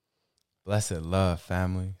Blessed love,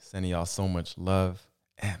 family. Sending y'all so much love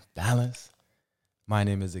and balance. My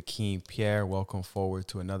name is Akeem Pierre. Welcome forward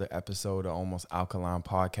to another episode of Almost Alkaline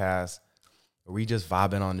Podcast, where we just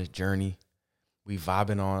vibing on this journey. We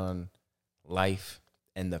vibing on life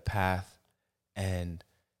and the path and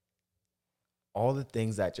all the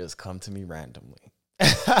things that just come to me randomly.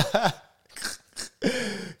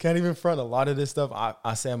 Can't even front a lot of this stuff.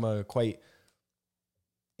 I say I'm a quite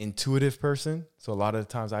intuitive person. So a lot of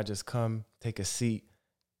the times I just come, take a seat,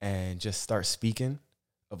 and just start speaking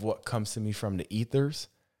of what comes to me from the ethers.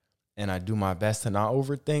 And I do my best to not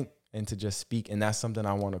overthink and to just speak. And that's something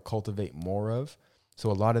I want to cultivate more of. So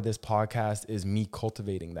a lot of this podcast is me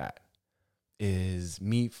cultivating that, is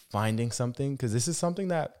me finding something, because this is something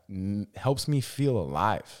that helps me feel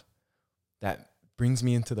alive, that brings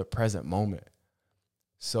me into the present moment.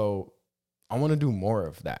 So I want to do more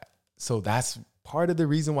of that. So that's part of the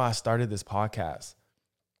reason why I started this podcast.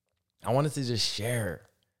 I wanted to just share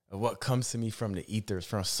what comes to me from the ethers,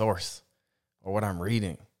 from source, or what I'm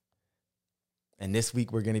reading. And this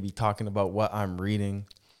week we're going to be talking about what I'm reading.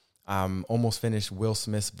 I'm almost finished Will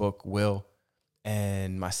Smith's book, Will,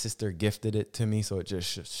 and my sister gifted it to me. So it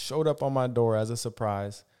just showed up on my door as a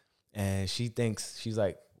surprise. And she's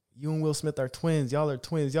like, you and Will Smith are twins. Y'all are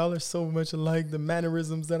twins. Y'all are so much alike. The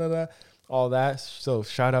mannerisms, all that. So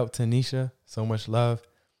shout out to Nisha. So much love.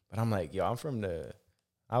 But I'm like, yo,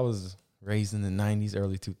 I was raised in the 90s,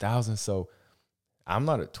 early 2000s. So I'm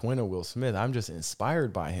not a twin of Will Smith. I'm just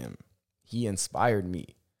inspired by him. He inspired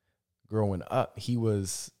me growing up. He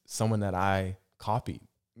was someone that I copied,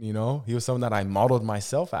 He was someone that I modeled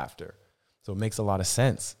myself after. So it makes a lot of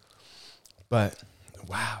sense. But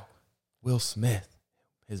wow, Will Smith.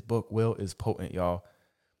 His book, Will, is potent, y'all.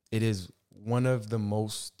 It is one of the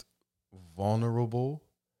most vulnerable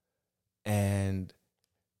and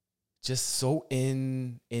just so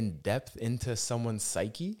in depth into someone's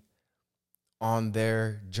psyche on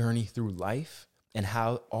their journey through life, and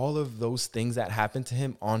how all of those things that happened to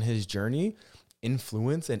him on his journey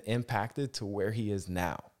influenced and impacted to where he is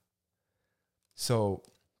now. So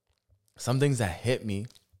some things that hit me,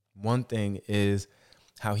 one thing is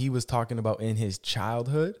how he was talking about in his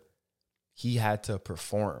childhood, he had to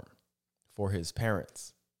perform for his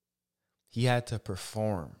parents. He had to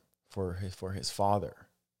perform for his father.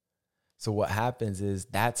 So what happens is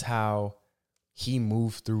that's how he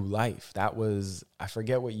moved through life. That was, I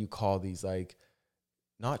forget what you call these, like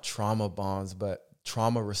not trauma bonds, but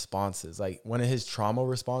trauma responses. Like one of his trauma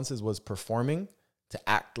responses was performing to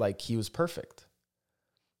act like he was perfect.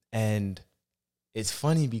 And it's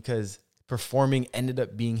funny because performing ended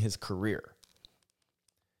up being his career.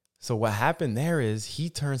 So what happened there is he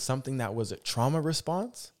turned something that was a trauma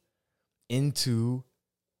response into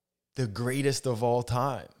the greatest of all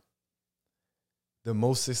time, the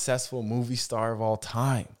most successful movie star of all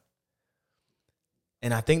time.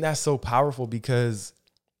 And I think that's so powerful because,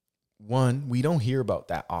 one, we don't hear about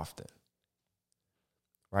that often,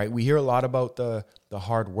 right? We hear a lot about the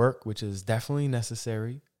hard work, which is definitely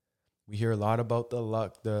necessary. We hear a lot about the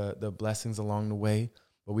luck, the blessings along the way,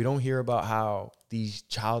 but we don't hear about how these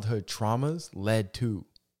childhood traumas led to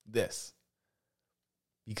this.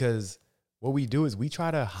 Because what we do is we try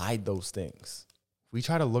to hide those things. We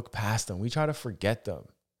try to look past them. We try to forget them.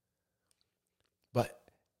 But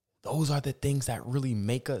those are the things that really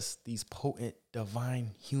make us these potent, divine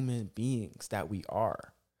human beings that we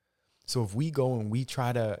are. So if we go and we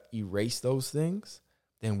try to erase those things,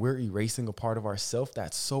 then we're erasing a part of ourselves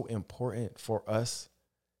that's so important for us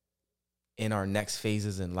in our next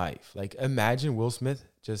phases in life. Like imagine Will Smith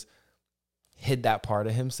just hid that part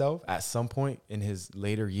of himself at some point in his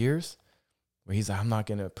later years where he's like, I'm not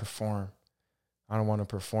going to perform. I don't want to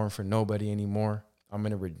perform for nobody anymore. I'm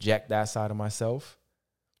going to reject that side of myself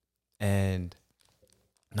and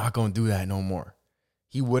not going to do that no more.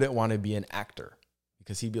 He wouldn't want to be an actor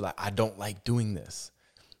because he'd be like, I don't like doing this.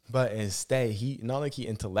 But instead, he not like he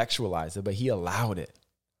intellectualized it, but he allowed it.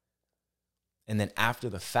 And then after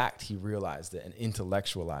the fact, he realized it and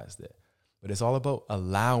intellectualized it. But it's all about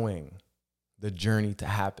allowing the journey to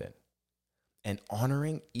happen and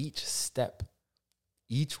honoring each step,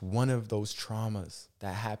 each one of those traumas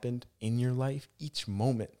that happened in your life, each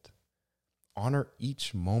moment. Honor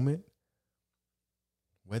each moment,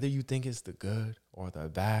 whether you think it's the good or the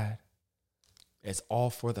bad. It's all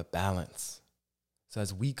for the balance. So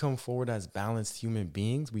as we come forward as balanced human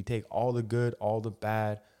beings, we take all the good, all the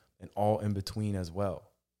bad, and all in between as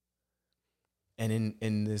well. And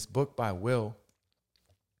in this book by Will,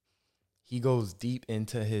 he goes deep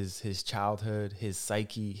into his childhood, his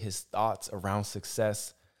psyche, his thoughts around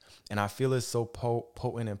success. And I feel it's so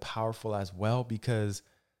potent and powerful as well because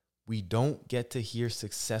we don't get to hear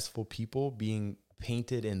successful people being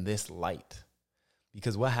painted in this light.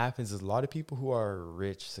 Because what happens is a lot of people who are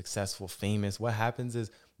rich, successful, famous, what happens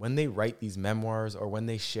is when they write these memoirs or when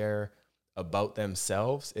they share about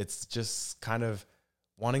themselves, it's just kind of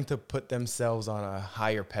wanting to put themselves on a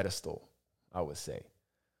higher pedestal, I would say.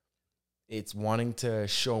 It's wanting to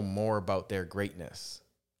show more about their greatness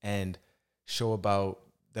and show about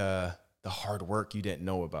the hard work you didn't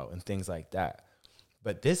know about and things like that.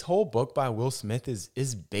 But this whole book by Will Smith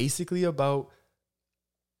is basically about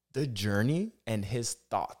the journey and his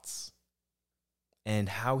thoughts and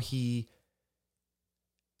how he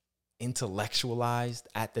intellectualized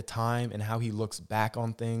at the time and how he looks back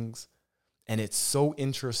on things. And it's so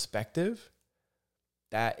introspective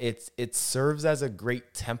that it serves as a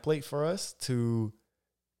great template for us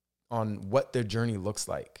on what the journey looks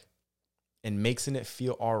like and makes it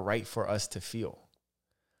feel all right for us to feel.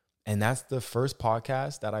 And that's the first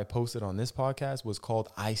podcast that I posted on this podcast was called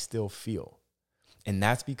I Still Feel. And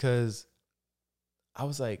that's because I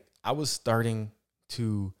was starting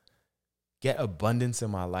to get abundance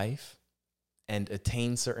in my life and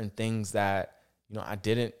attain certain things that, I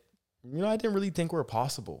didn't really think were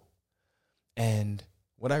possible. And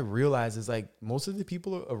what I realized is like most of the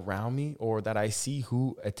people around me or that I see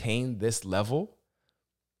who attain this level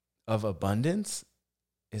of abundance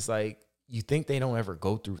is like, you think they don't ever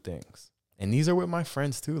go through things. And these are with my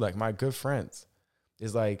friends too, like my good friends.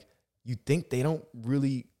 Is like, you think they don't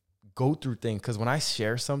really go through things. Because when I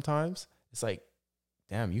share sometimes, it's like,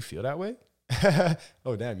 damn, you feel that way?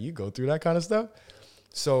 Oh, damn, you go through that kind of stuff?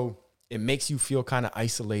 So it makes you feel kind of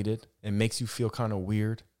isolated. It makes you feel kind of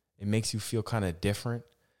weird. It makes you feel kind of different.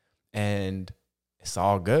 And it's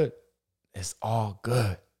all good. It's all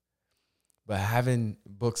good. But having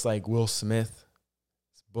books like Will Smith's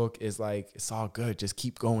book is like, it's all good. Just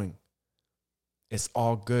keep going. It's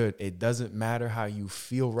all good. It doesn't matter how you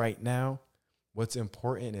feel right now. What's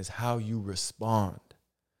important is how you respond.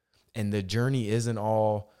 And the journey isn't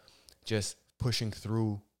all just pushing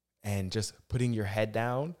through and just putting your head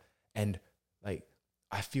down and like,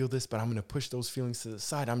 I feel this, but I'm going to push those feelings to the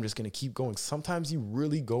side. I'm just going to keep going. Sometimes you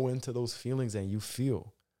really go into those feelings and you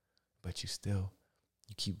feel, but you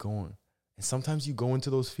keep going. And sometimes you go into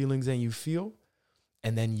those feelings and you feel,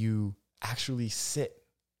 and then you actually sit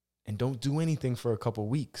and don't do anything for a couple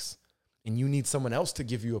weeks, and you need someone else to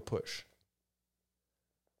give you a push.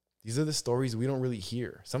 These are the stories we don't really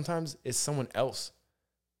hear. Sometimes it's someone else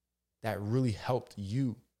that really helped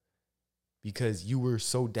you because you were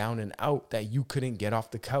so down and out that you couldn't get off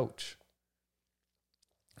the couch.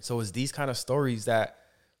 So it's these kind of stories that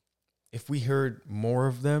if we heard more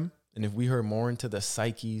of them and if we heard more into the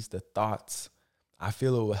psyches, the thoughts, I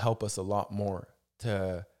feel it will help us a lot more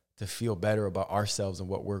to feel better about ourselves and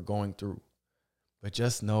what we're going through. But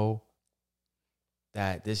just know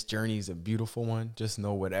that this journey is a beautiful one. Just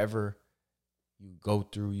know whatever you go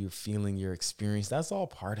through, you're feeling, your experience, that's all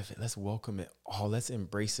part of it. Let's welcome it all. Let's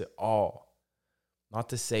embrace it all. Not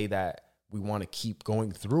to say that we want to keep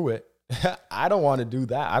going through it. I don't want to do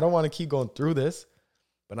that. I don't want to keep going through this.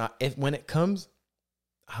 But when it comes,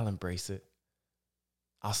 I'll embrace it.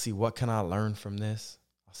 I'll see what can I learn from this.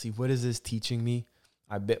 I'll see what is this teaching me.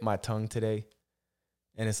 I bit my tongue today.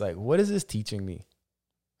 And it's like, what is this teaching me?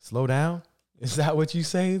 Slow down? Is that what you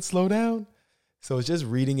saying? Slow down? So it's just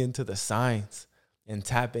reading into the signs and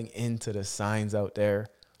tapping into the signs out there.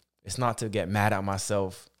 It's not to get mad at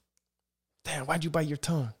myself. Damn, why'd you bite your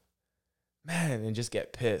tongue? Man, and just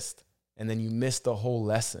get pissed. And then you miss the whole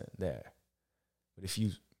lesson there. But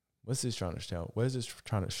what's this trying to show? What is this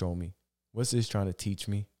trying to show me? What's this trying to teach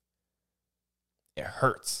me? It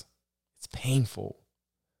hurts. It's painful.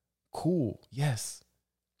 Cool, yes.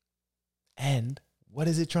 And what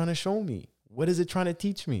is it trying to show me? What is it trying to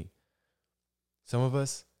teach me? Some of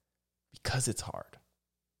us, because it's hard,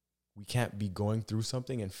 we can't be going through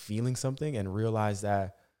something and feeling something and realize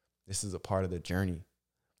that this is a part of the journey.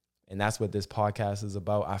 And that's what this podcast is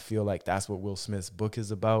about. I feel like that's what Will Smith's book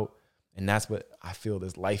is about. And that's what I feel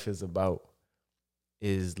this life is about,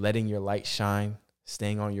 is letting your light shine,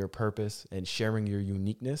 staying on your purpose, and sharing your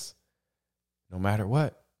uniqueness no matter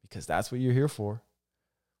what, because that's what you're here for.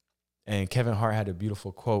 And Kevin Hart had a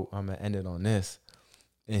beautiful quote. I'm going to end it on this.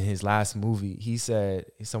 In his last movie, he said,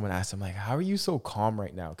 someone asked him, like, how are you so calm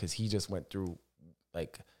right now? Because he just went through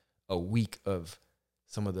like a week of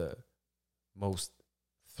some of the most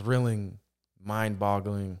thrilling,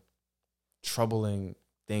 mind-boggling, troubling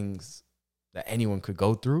things that anyone could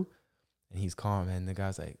go through. And he's calm. And the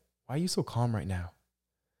guy's like, why are you so calm right now?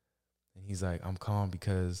 And he's like, I'm calm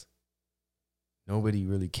because nobody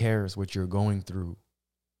really cares what you're going through.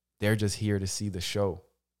 They're just here to see the show.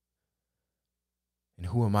 And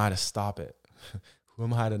who am I to stop it? Who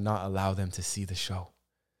am I to not allow them to see the show?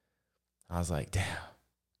 I was like, damn,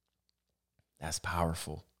 that's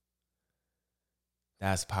powerful.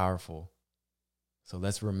 That's powerful. So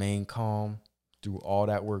let's remain calm through all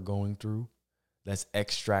that we're going through. Let's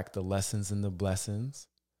extract the lessons and the blessings.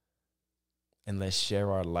 And let's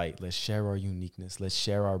share our light. Let's share our uniqueness. Let's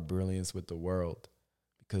share our brilliance with the world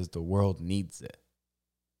because the world needs it.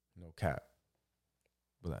 No cap.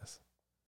 Bless.